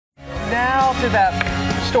Now to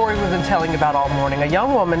that story we've been telling about all morning. A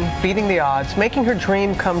young woman beating the odds, making her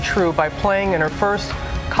dream come true by playing in her first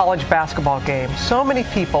college basketball game. So many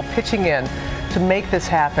people pitching in to make this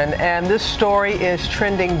happen, and this story is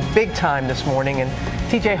trending big time this morning. And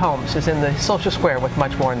TJ Holmes is in the social square with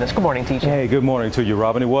much more on this. Good morning, TJ. Hey, good morning to you,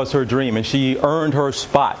 Robin. It was her dream, and she earned her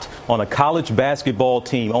spot on a college basketball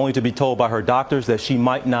team, only to be told by her doctors that she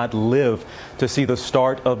might not live to see the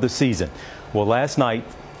start of the season. Well, last night,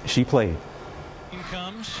 she played.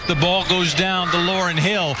 The ball goes down to Lauren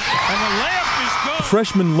Hill, and the layup is good.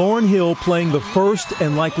 Freshman Lauren Hill playing the first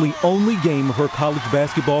and likely only game of her college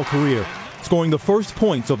basketball career, scoring the first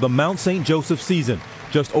points of the Mount St. Joseph season,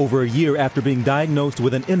 just over a year after being diagnosed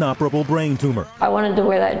with an inoperable brain tumor. I wanted to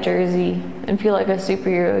wear that jersey and feel like a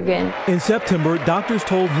superhero again. In September, doctors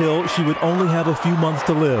told Hill she would only have a few months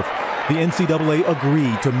to live. The NCAA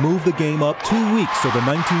agreed to move the game up 2 weeks so the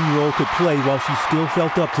 19-year-old could play while she still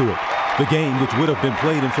felt up to it. The game, which would have been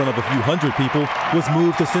played in front of a few hundred people, was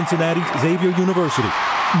moved to Cincinnati's Xavier University.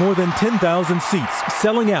 More than 10,000 seats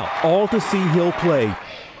selling out, all to see Hill play.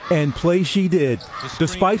 And play she did,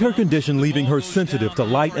 despite her condition leaving her sensitive to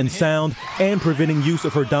light and sound and preventing use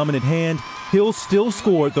of her dominant hand. Hill still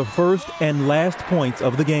scored the first and last points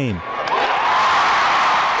of the game,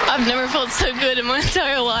 I've never felt so good in my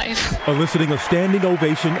entire life. eliciting a standing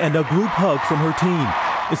ovation and a group hug from her team.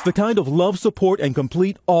 It's the kind of love, support, and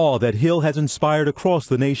complete awe that Hill has inspired across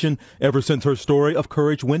the nation ever since her story of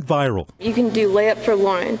courage went viral. You can do layup for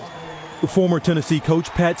Lauren. Former Tennessee coach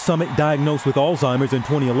Pat Summitt, diagnosed with Alzheimer's in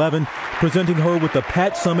 2011, presenting her with the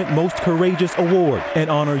Pat Summitt Most Courageous Award, an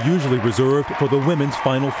honor usually reserved for the women's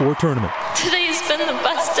Final Four tournament. Today's been the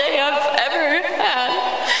best day I've ever had.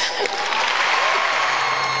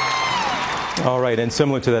 All right, and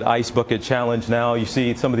similar to that ice bucket challenge now, you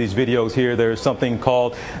see some of these videos here. There's something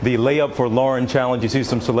called the Layup for Lauren challenge. You see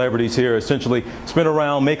some celebrities here essentially spin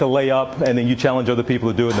around, make a layup, and then you challenge other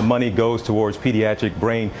people to do it. The money goes towards pediatric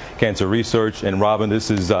brain cancer research. And Robin,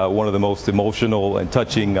 this is one of the most emotional and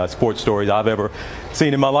touching sports stories I've ever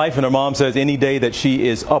seen in my life. And her mom says any day that she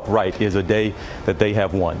is upright is a day that they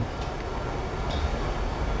have won.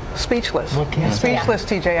 Speechless. Speechless,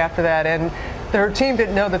 TJ, after that. And her team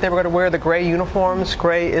didn't know that they were going to wear the gray uniforms.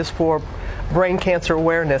 Gray is for brain cancer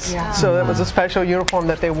awareness. Yeah. So it was a special uniform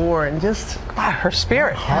that they wore, and just her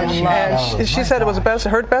spirit. And she said it was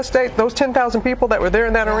her best day. Those 10,000 people that were there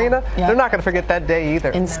in that arena, they're not going to forget that day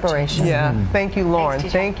either. Inspiration. Yeah. Thank you, Lauren.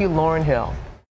 Thank you, Lauren Hill.